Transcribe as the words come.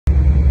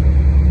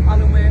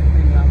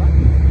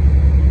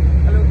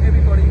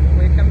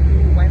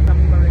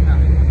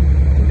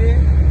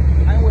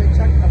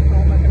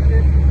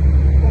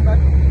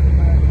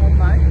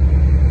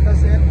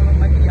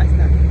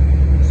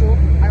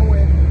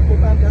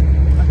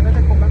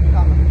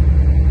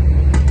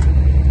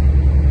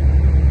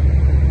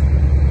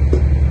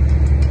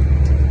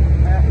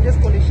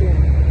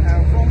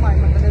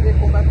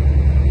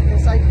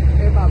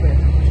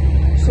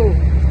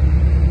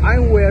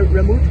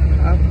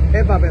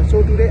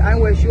So today I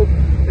will show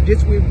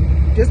this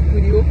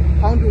video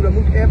how to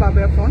remove air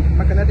bubble from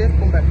magnetic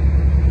combat,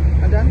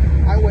 and then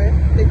I will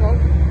take out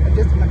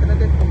this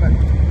magnetic combat.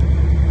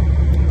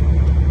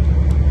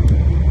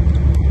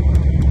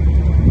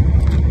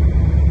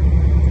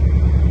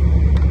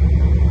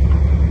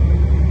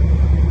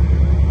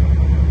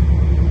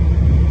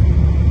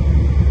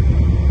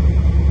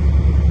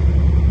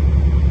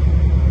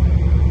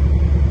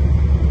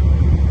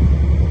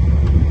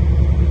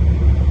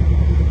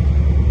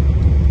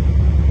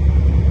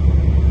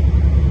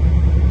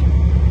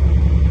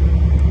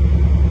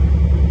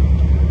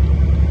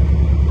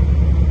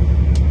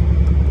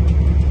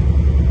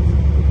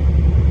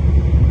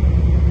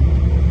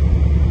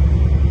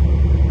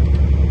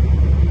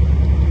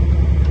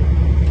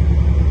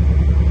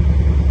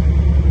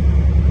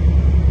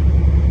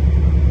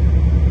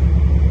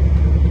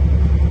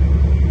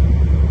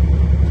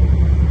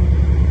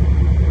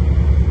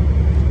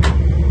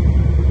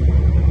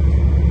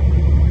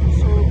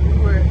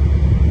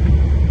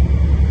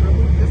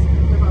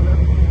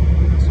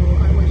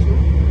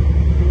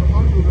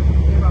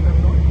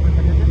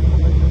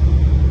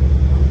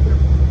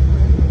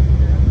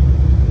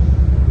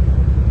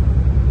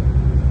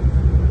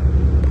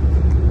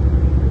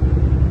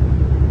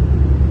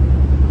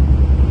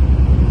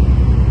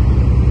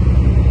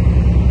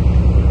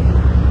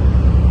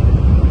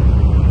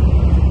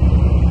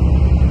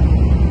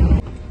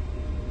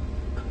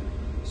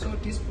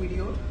 This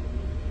video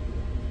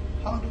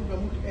how to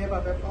remove air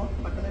bubble from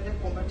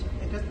magnetic combat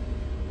in this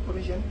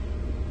position,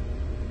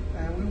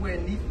 we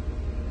will need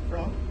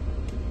from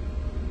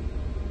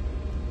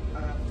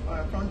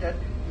that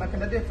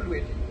magnetic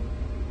fluid.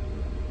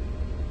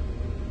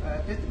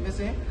 This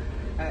machine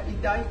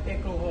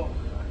𝘰𝘰𝘮𝘰𝘮𝘳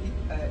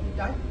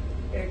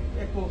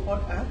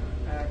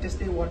and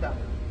distilled water.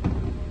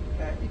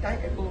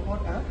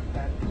 𝘰𝘰𝘮𝘰𝘮𝘳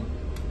two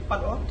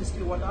part of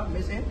distilled water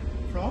machine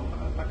from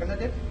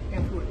magnetic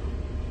fluid.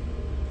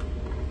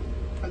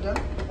 And then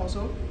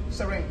also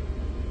syringe.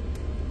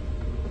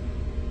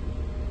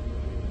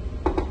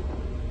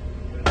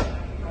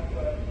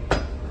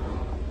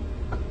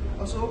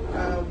 Also,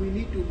 we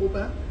need to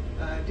open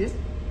this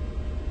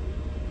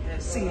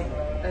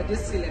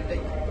cylinder.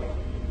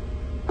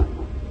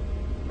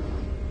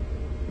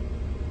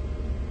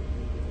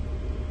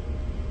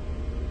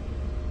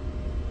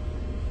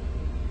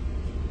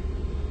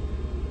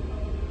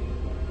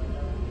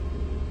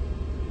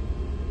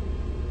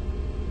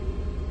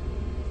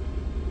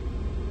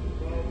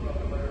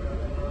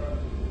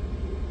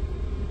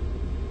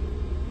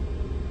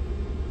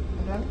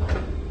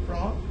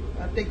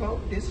 Take out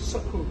this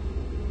circle.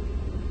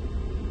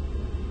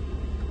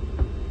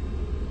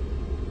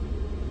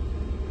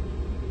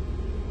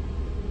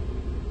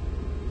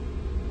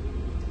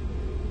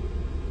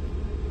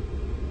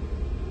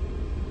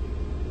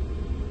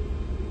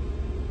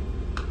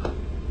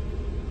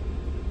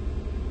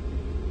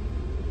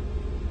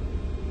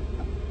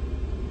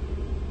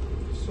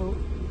 So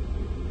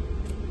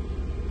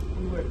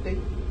we will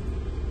take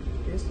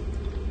this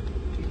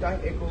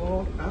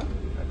𝘰𝘰𝘮𝘰𝘮𝘳 and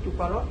 2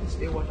 part of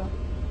distilled water.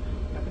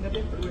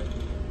 Magnetic fluid.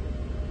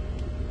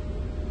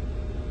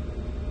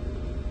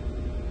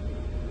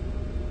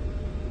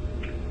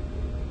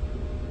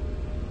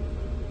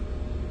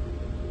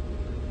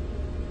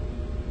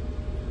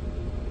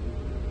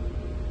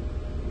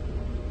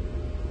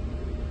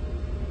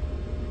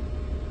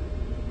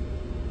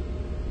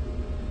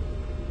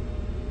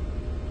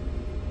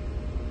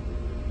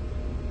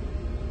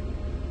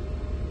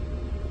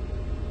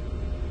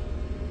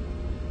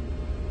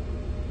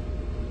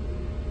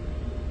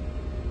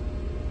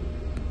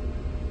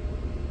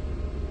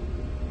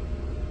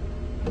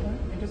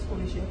 This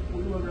position,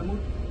 we will remove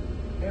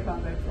air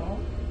bubble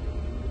from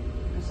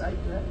inside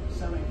the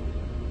syringe.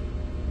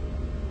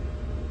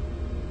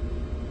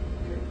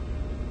 Okay,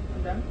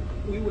 and then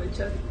we will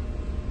check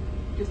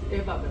this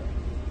air bubble.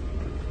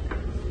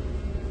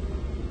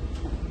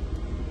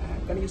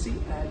 Can you see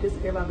this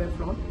air bubble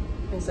from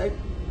inside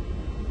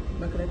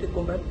magnetic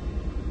combat?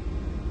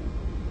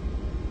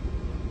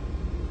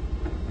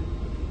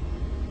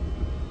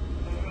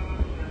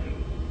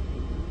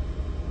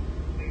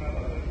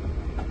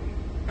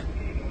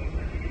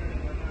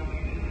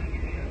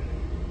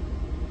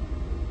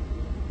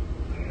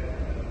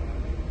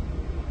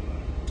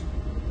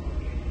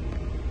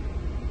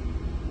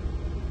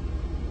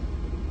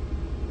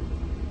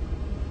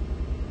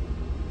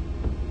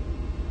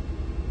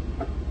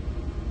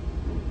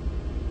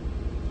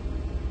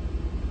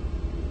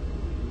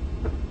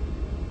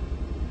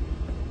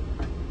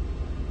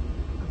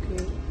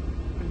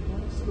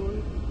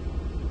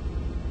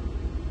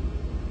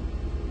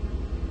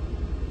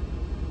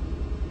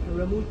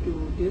 Remove to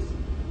this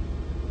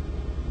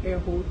air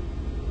hole,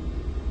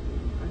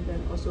 and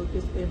then also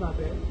this air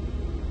bubble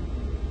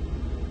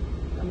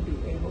can be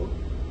air hole.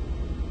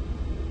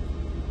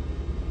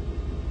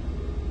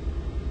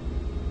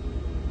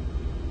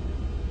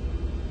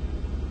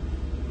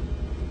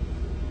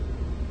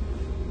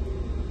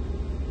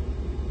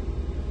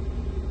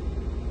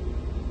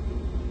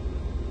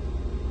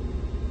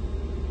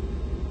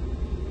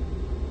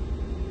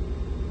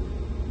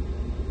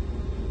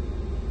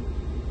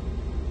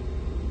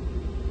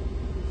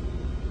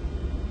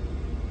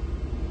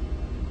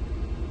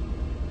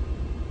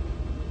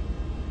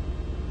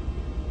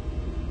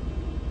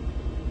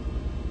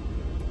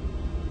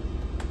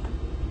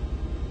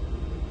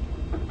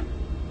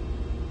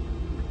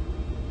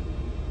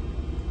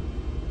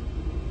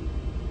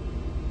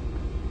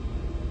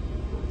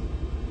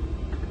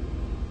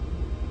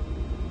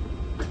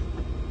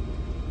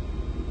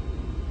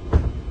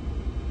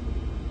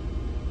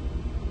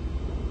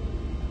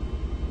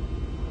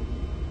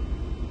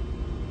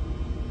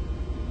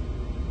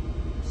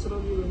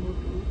 slowly remove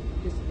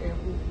this air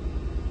hole.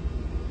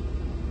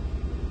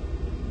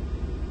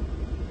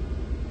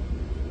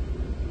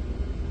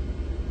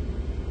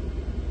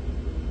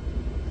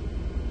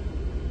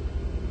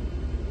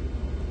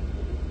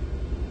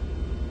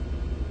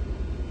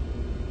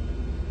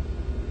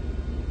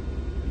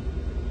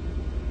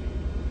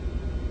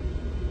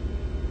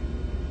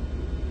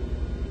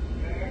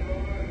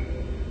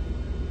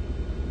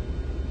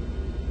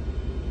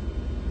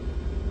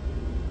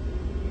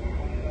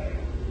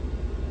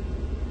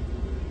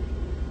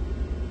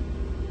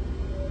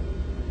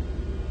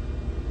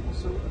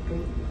 So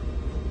again,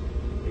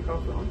 take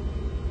off from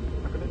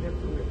academic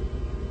fluid.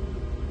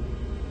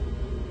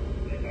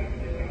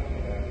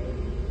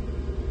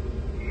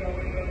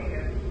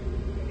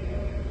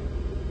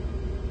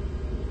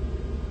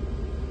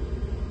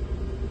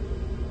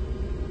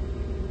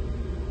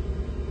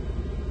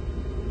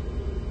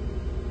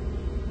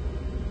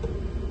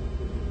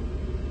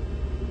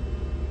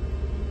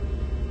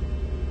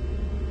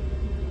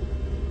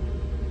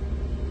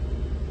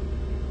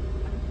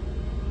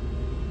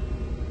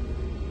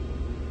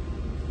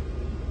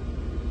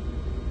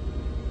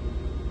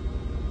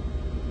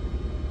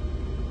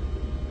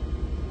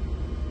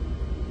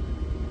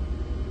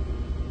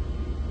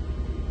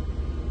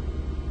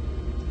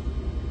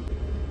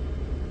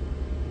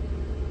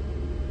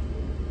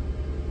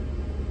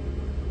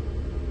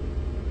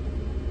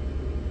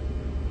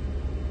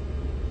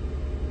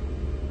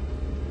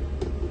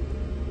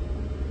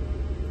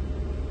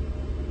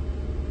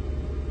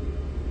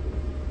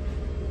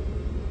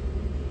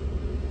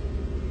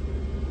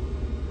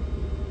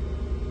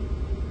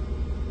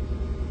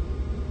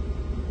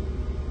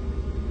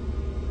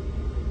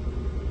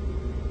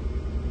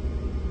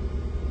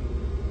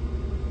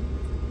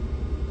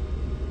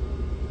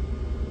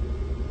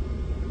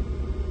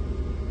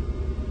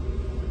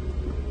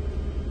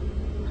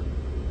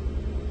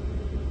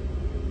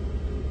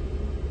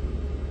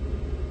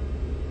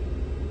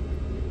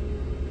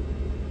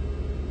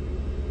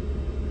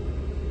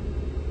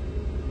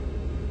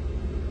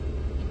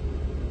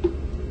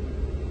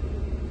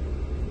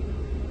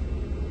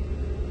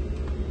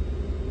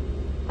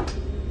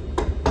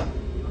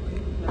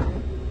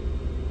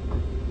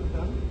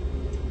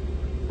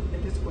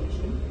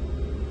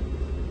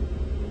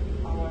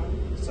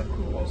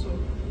 Also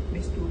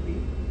needs to be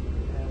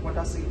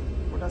water-sealing.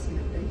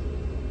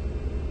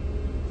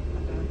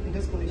 And in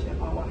this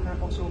condition, our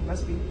hand also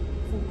must be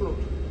full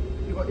clothed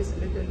because it's a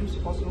little loose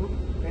also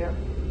there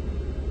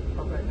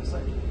over the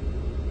side.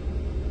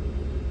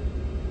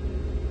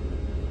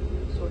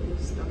 So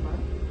it's done by.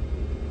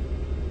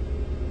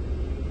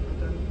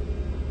 And then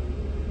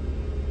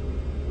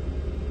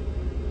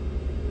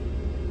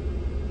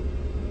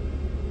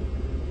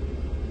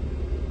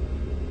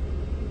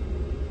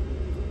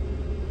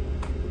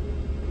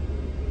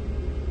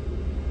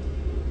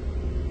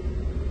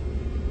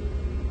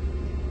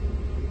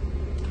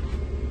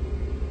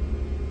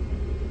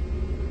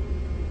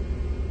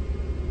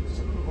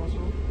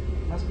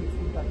must be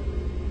full time,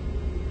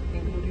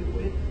 including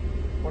with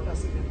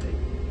water-sealing tape.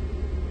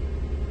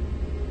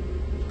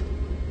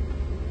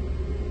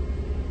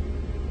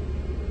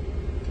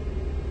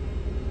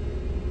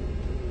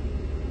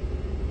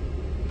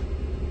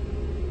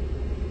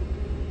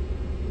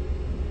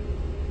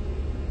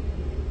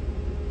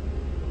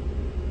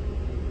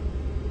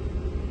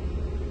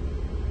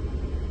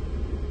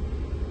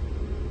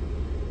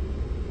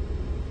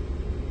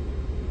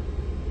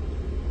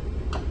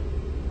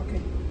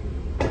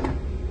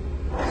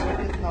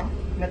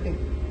 Nothing.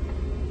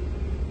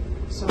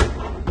 So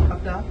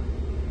after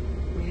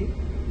we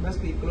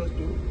must be close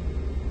to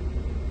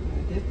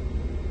this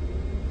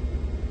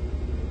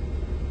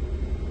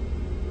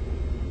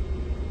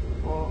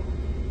or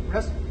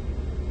rest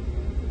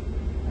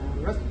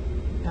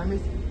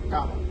damage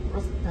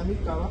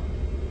cover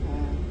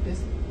this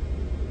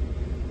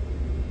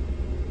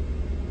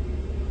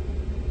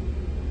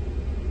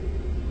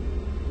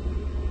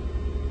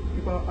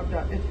because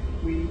after it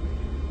we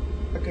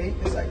okay,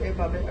 it's like a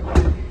public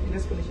in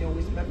this condition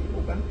which might be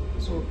open.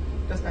 So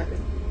just like this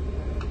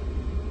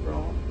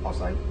from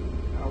outside,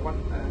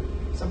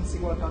 some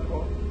seawater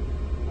or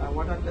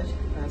water touch.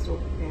 So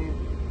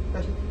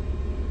touch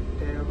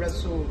the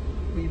rest. So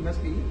we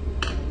must be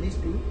needs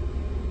to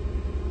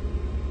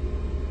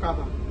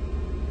cover.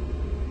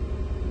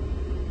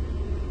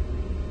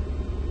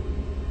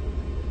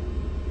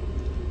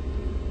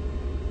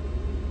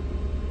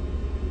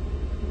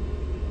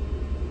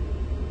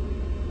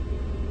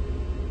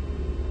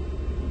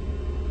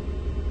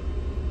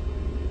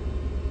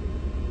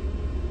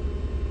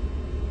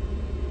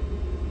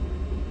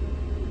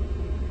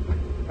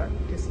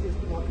 This is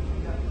what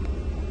we have.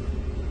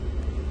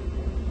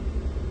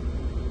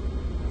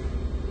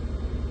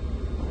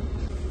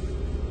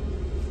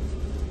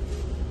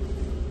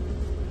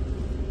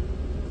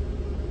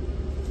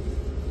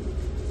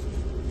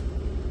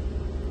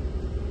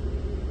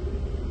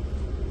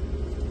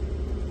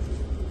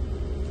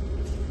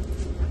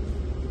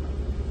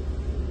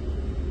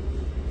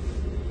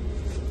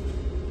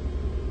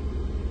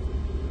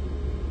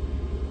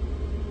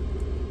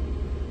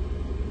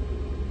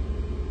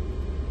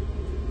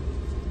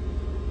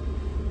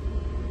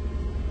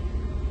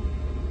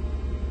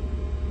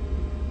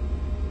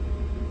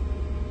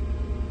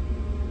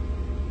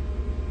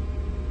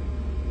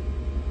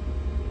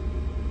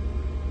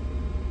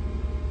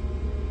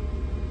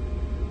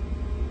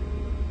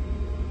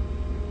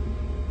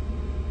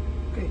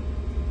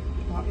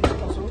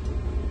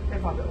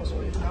 valve also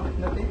is now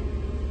nothing.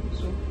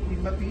 So we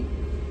must be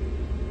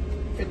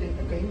fitting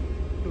again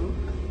to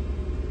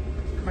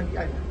my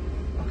island.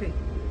 Okay.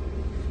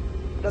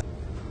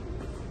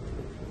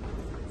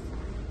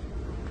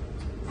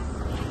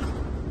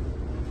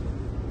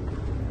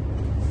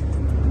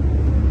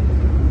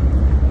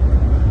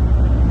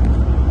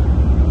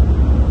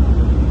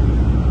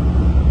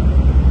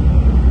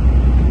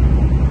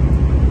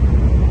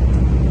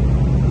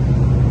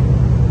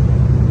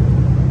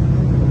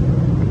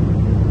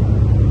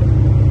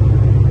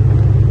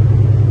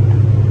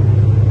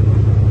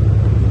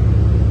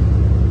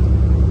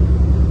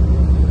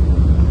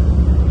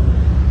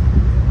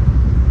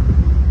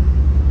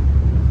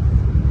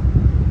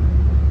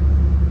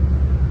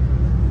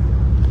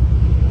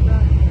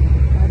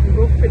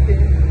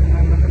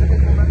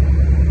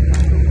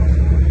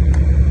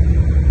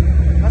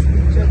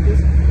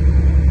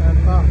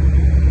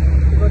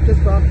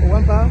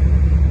 One bar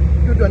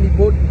 220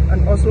 volt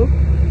and also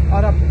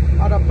other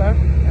bar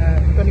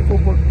 24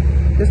 volt.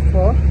 This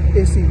for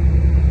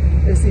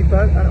AC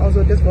bar, and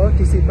also this for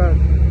DC bar.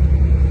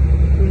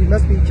 We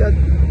must be charged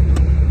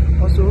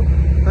also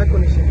by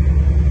connection.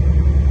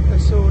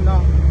 And so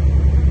now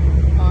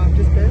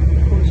this pair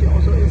connection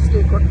also is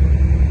still good,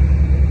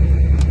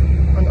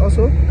 and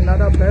also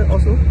another pair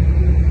also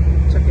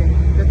checking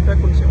that pair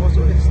connection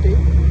also is still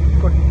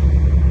good.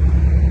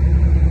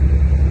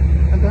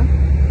 And then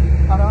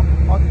other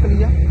hot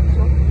clear.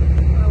 So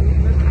we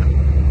must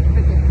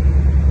fit it.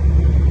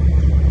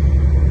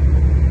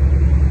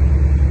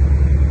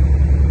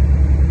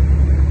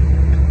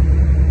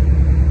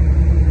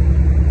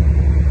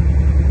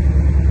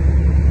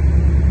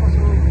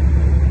 Also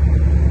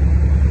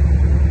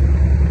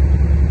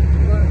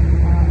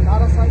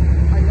another side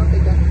I not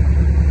taken,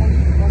 only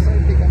one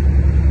side taken.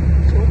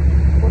 So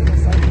both the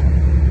side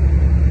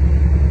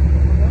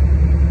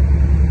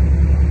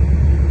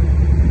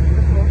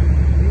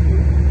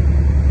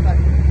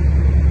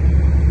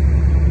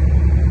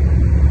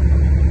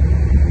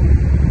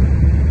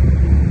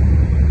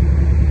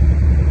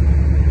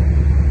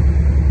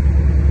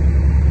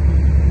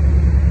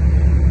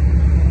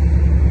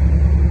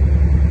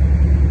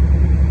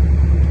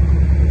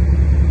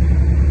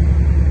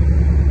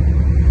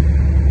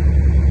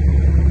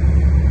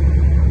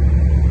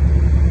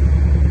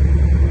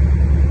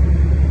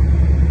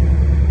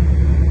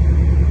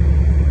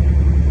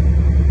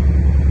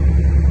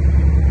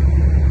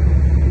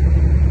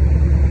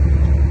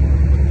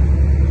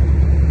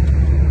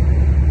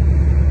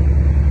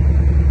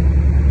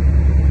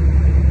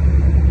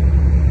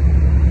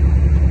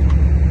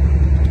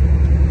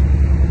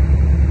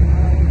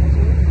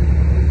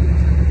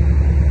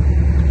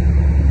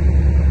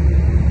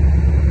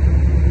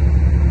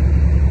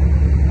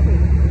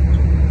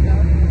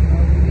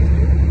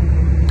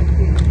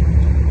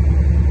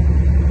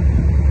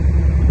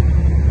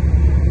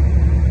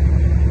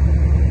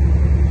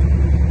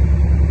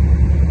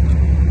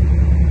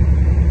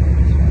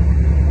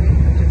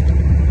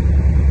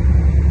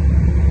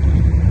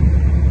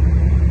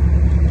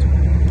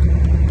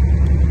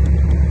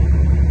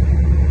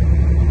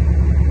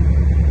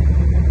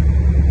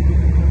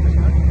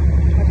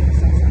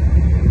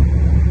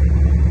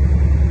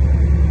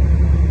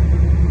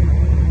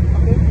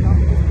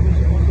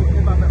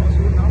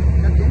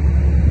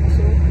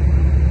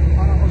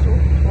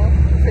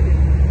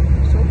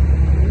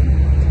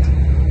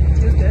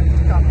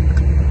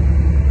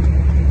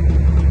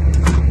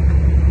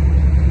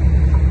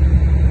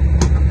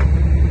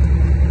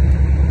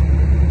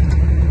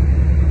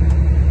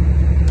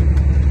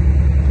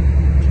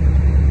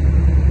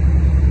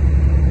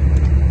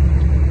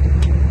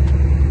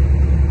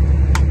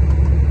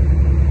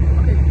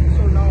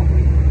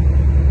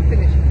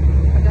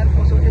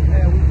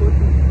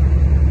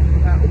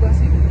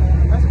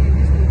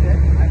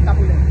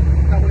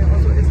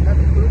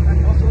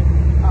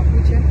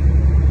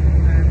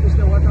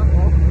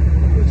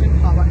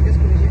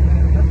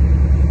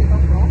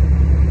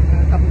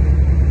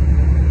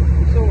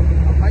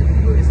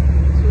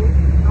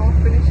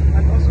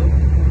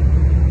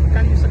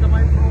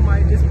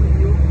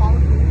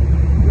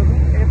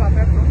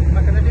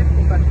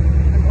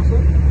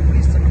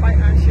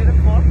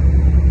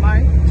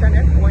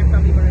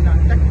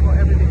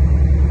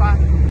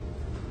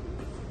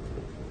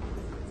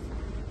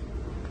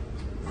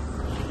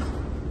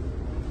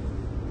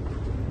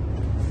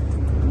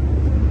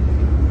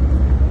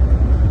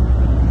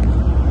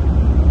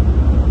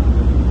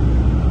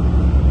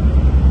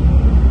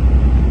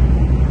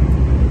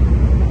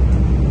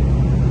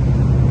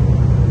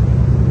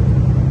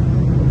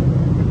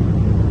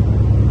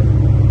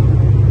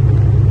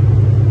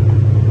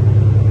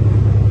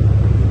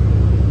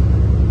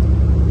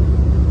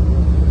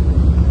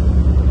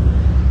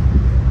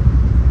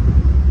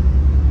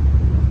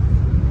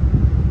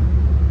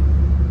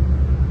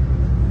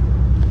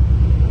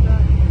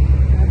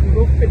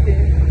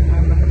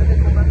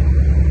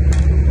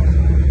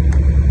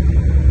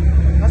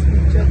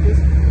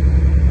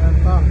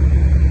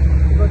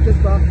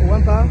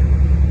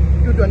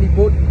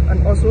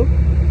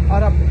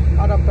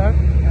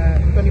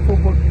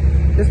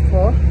this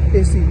for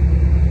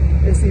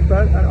AC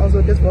bulb, and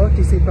also this for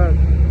DC bulb.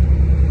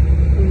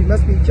 We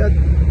must be checked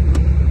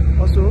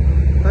also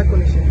back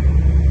connection.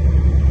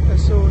 And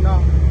so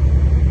now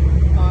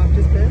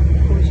this bell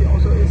connection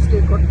also is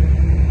still good,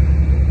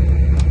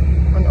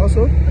 and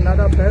also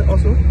another bell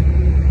also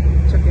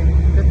checking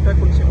that back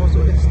connection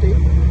also is still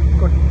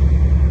good,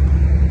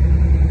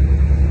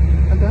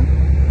 and then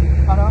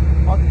other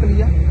all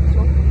clear.